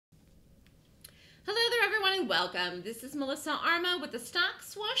everyone, welcome. This is Melissa Armo with the Stock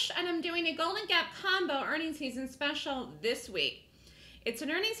Swoosh, and I'm doing a Golden Gap Combo earnings season special this week. It's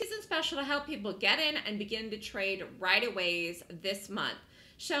an earnings season special to help people get in and begin to trade right away this month.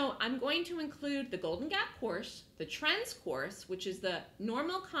 So I'm going to include the Golden Gap course, the Trends course, which is the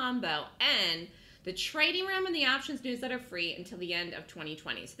normal combo, and the trading room and the options newsletter free until the end of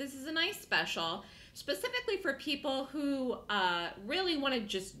 2020. So this is a nice special, specifically for people who really want to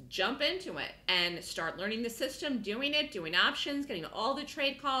just jump into it and start learning the system, doing options, getting all the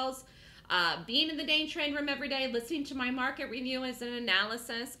trade calls, being in the day trade room every day, listening to my market review as an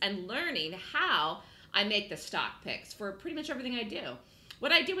analysis, and learning how I make the stock picks for pretty much everything I do.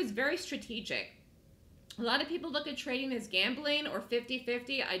 What I do is very strategic. A lot of people look at trading as gambling or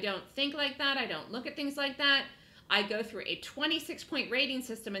 50-50. I don't think like that. I don't look at things like that. I go through a 26-point rating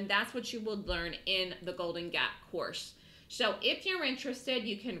system, and that's what you will learn in the Golden Gap course. So if you're interested,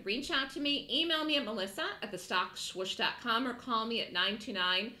 you can reach out to me, email me at melissa@thestockswoosh.com, or call me at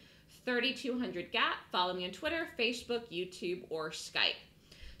 929-3200-GAP. Follow me on Twitter, Facebook, YouTube, or Skype.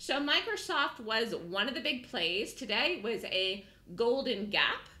 So Microsoft was one of the big plays. Today was a Golden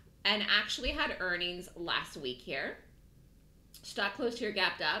Gap and actually had earnings last week here. Stock closed here,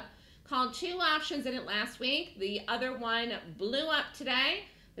 gapped up. Called two options in it last week. The other one blew up today,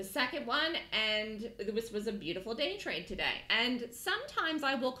 the second one, and this was a beautiful day trade today. And sometimes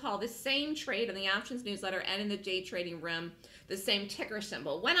I will call the same trade in the options newsletter and in the day trading room the same ticker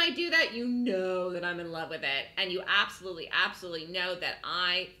symbol. When I do that, you know that I'm in love with it, and you absolutely know that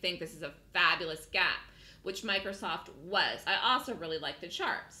I think this is a fabulous gap, which Microsoft was. I also really like the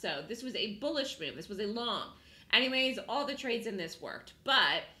chart. So this was a bullish move. This was a long. Anyways, all the trades in this worked,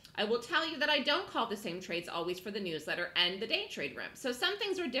 but I will tell you that I don't call the same trades always for the newsletter and the day trade room. So some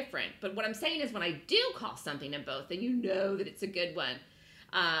things are different, but what I'm saying is when I do call something in both, then you know that it's a good one.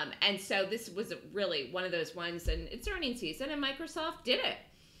 And so this was really one of those ones, and it's earnings season, and Microsoft did it.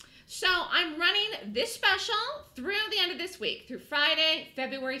 So I'm running this special through the end of this week, through Friday,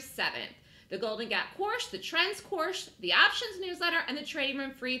 February 7th. The Golden Gap course, the Trends course, the options newsletter, and the trading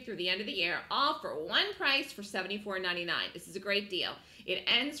room free through the end of the year, all for one price for $74.99. This is a great deal. It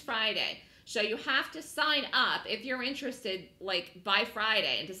ends Friday. So you have to sign up if you're interested, like by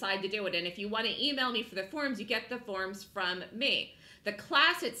Friday, and decide to do it. And if you want to email me for the forms, you get the forms from me. The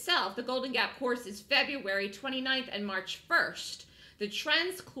class itself, the Golden Gap course, is February 29th and March 1st. The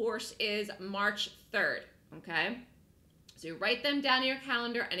Trends course is March 3rd, okay? So you write them down in your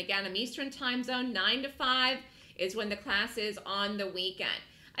calendar, and again, I'm Eastern time zone, 9 to 5 is when the class is on the weekend.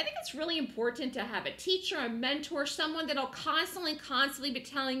 I think it's really important to have a teacher, a mentor, someone that'll constantly be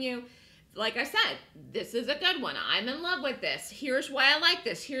telling you, like I said, this is a good one. I'm in love with this. Here's why I like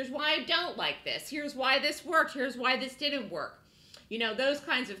this. Here's why I don't like this. Here's why this worked. Here's why this didn't work. You know, those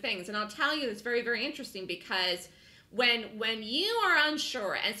kinds of things. And I'll tell you, it's very interesting because when you are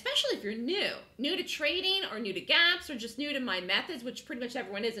unsure, and especially if you're new to trading or new to gaps or just new to my methods, which pretty much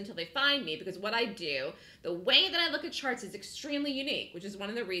everyone is until they find me, because what I do, the way that I look at charts is extremely unique, which is one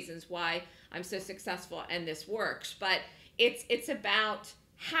of the reasons why I'm so successful and this works. But it's about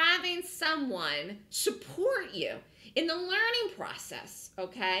having someone support you in the learning process,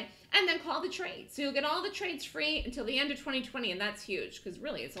 okay? And then call the trades. So you'll get all the trades free until the end of 2020, and that's huge because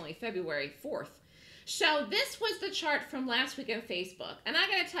really it's only February 4th. So this was the chart from last week on Facebook. And I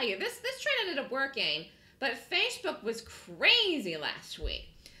gotta tell you, this trade ended up working, but Facebook was crazy last week.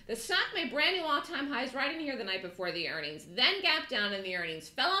 The stock made brand new all-time highs right in here the night before the earnings, then gapped down in the earnings,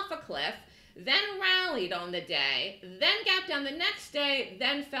 fell off a cliff, then rallied on the day, then gapped down the next day,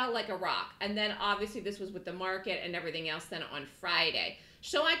 then fell like a rock. And then obviously this was with the market and everything else then on Friday.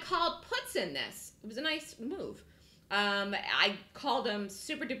 So I called puts in this. It was a nice move. I called them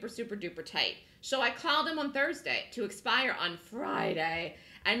super duper tight. So I called them on Thursday to expire on Friday.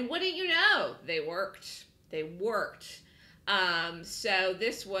 And what do you know? They worked. They worked. So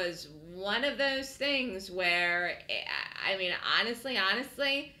this was one of those things where, I mean, honestly,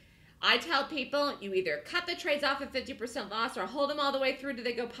 I tell people you either cut the trades off at 50% loss or hold them all the way through till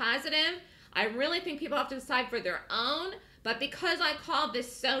they go positive. I really think people have to decide for their own. But because I called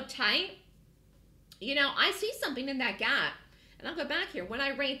this so tight, you know, I see something in that gap. And I'll go back here. When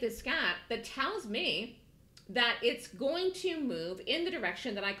I rate this gap, that tells me that it's going to move in the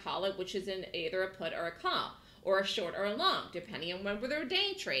direction that I call it, which is in either a put or a call, or a short or a long, depending on whether they're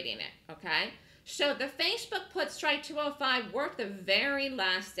day trading it, okay? So the Facebook put strike 205 worked the very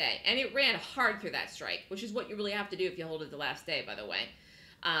last day, and it ran hard through that strike, which is what you really have to do if you hold it the last day, by the way.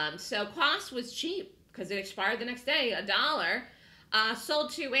 So cost was cheap because it expired the next day, $1.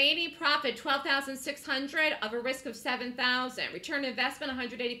 Sold 280, profit 12,600 of a risk of 7,000. Return investment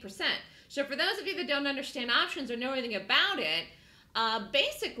 180%. So for those of you that don't understand options or know anything about it,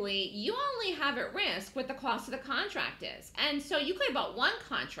 basically you only have at risk what the cost of the contract is. And so you could have bought one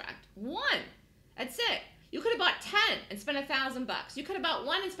contract, one. That's it. You could have bought 10 and spent $1,000. You could have bought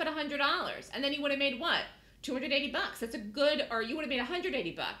one and spent $100, and then you would have made what? $280. That's a good, or you would have made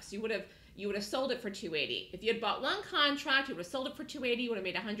 $180. You would have sold it for $280. If you had bought one contract, you would have sold it for $280. You would have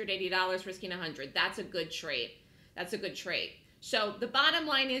made $180, risking $100. That's a good trade. That's a good trade. So the bottom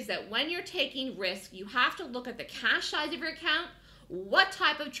line is that when you're taking risk, you have to look at the cash size of your account, what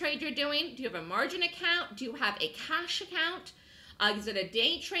type of trade you're doing. Do you have a margin account? Do you have a cash account? Is it a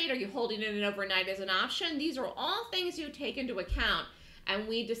day trade? Are you holding it in overnight as an option? These are all things you take into account, and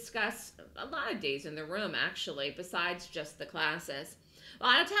we discuss a lot of days in the room, actually, besides just the classes.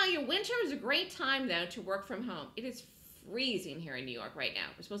 Well, I'll tell you, winter is a great time, though, to work from home. It is freezing here in New York right now.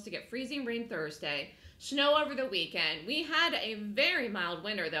 We're supposed to get freezing rain Thursday, snow over the weekend. We had a very mild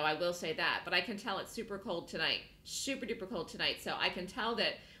winter, though, I will say that, but I can tell it's super cold tonight, super duper cold tonight, so I can tell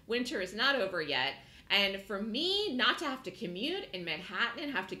that winter is not over yet. And for me not to have to commute in Manhattan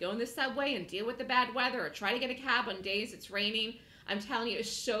and have to go in the subway and deal with the bad weather or try to get a cab on days it's raining, I'm telling you,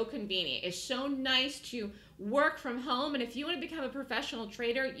 it's so convenient. It's so nice to work from home. And if you want to become a professional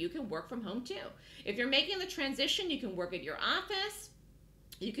trader, you can work from home too. If you're making the transition, you can work at your office.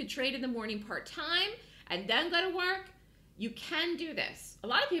 You could trade in the morning part-time and then go to work. You can do this. A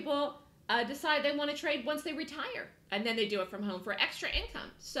lot of people decide they want to trade once they retire, and then they do it from home for extra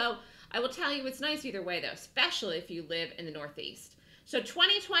income. So I will tell you, it's nice either way, though, especially if you live in the Northeast. So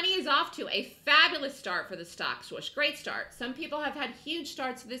 2020 is off to a fabulous start for the stock swoosh. Great start. Some people have had huge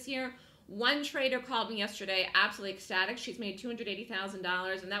starts this year. One trader called me yesterday, absolutely ecstatic. She's made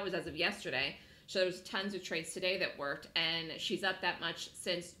 $280,000, and that was as of yesterday. So there was tons of trades today that worked, and she's up that much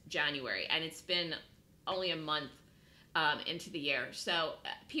since January, and it's been only a month into the year. So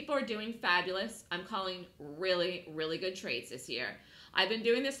people are doing fabulous. I'm calling really, really good trades this year. I've been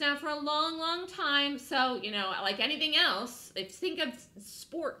doing this now for a long, long time. So, you know, like anything else, think of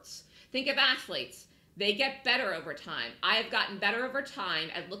sports, think of athletes. They get better over time. I have gotten better over time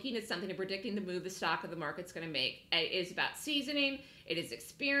at looking at something and predicting the move the stock of the market's going to make. It is about seasoning. It is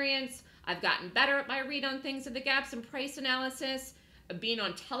experience. I've gotten better at my read on things and the gaps in price analysis. Being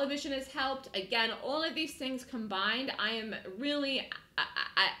on television has helped. Again, all of these things combined, I am really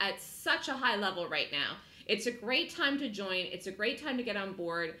at such a high level right now. It's a great time to join. It's a great time to get on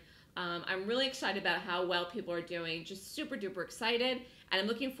board. I'm really excited about how well people are doing, just super duper excited. And I'm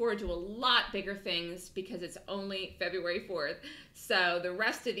looking forward to a lot bigger things because it's only February 4th. So the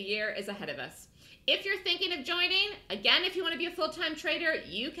rest of the year is ahead of us. If you're thinking of joining, again, if you want to be a full-time trader,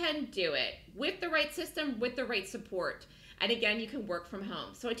 you can do it with the right system, with the right support. And again, you can work from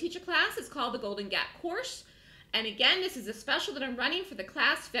home. So I teach a class. It's called the Golden Gap Course. And again, this is a special that I'm running for the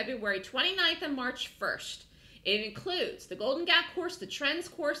class February 29th and March 1st. It includes the Golden Gap course, the Trends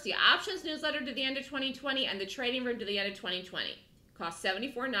course, the Options newsletter to the end of 2020, and the Trading Room to the end of 2020. Costs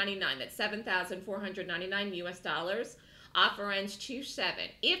 $74.99. That's $7,499 US dollars. Offer ends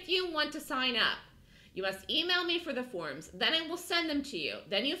 2/7. If you want to sign up, you must email me for the forms. Then I will send them to you.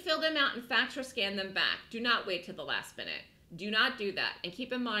 Then you fill them out and fax or scan them back. Do not wait till the last minute. Do not do that. And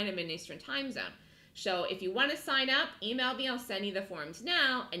keep in mind, I'm in Eastern time zone. So if you want to sign up, email me. I'll send you the forms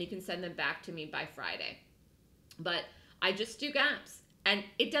now, and you can send them back to me by Friday. But I just do gaps. And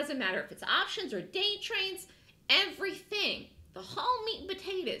it doesn't matter if it's options or day trades, everything, the whole meat and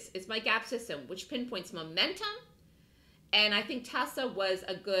potatoes is my gap system, which pinpoints momentum. And I think Tesla was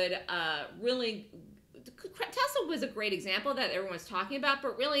a good, Tesla was a great example that everyone's talking about,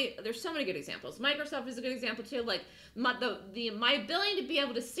 but really there's so many good examples. Microsoft is a good example too. Like my ability to be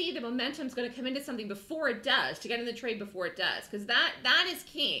able to see the momentum is going to come into something before it does, to get in the trade before it does, because that is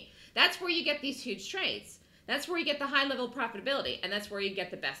key. That's where you get these huge trades. That's where you get the high level profitability, and that's where you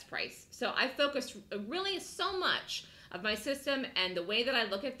get the best price. So I focus really so much of my system and the way that I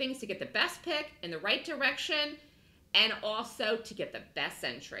look at things to get the best pick in the right direction, and also to get the best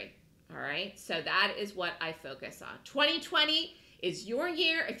entry. All right, so that is what I focus on. 2020 is your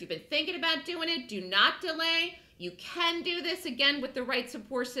year. If you've been thinking about doing it, do not delay. You can do this again with the right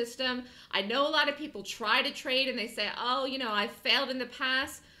support system. I know a lot of people try to trade and they say, oh, you know, I've failed in the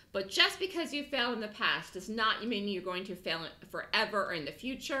past. But just because you failed in the past does not mean you're going to fail forever or in the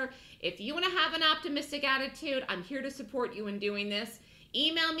future. If you want to have an optimistic attitude, I'm here to support you in doing this.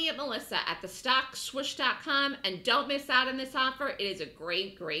 Email me at melissa@thestockswoosh.com, and don't miss out on this offer. It is a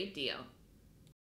great, great deal.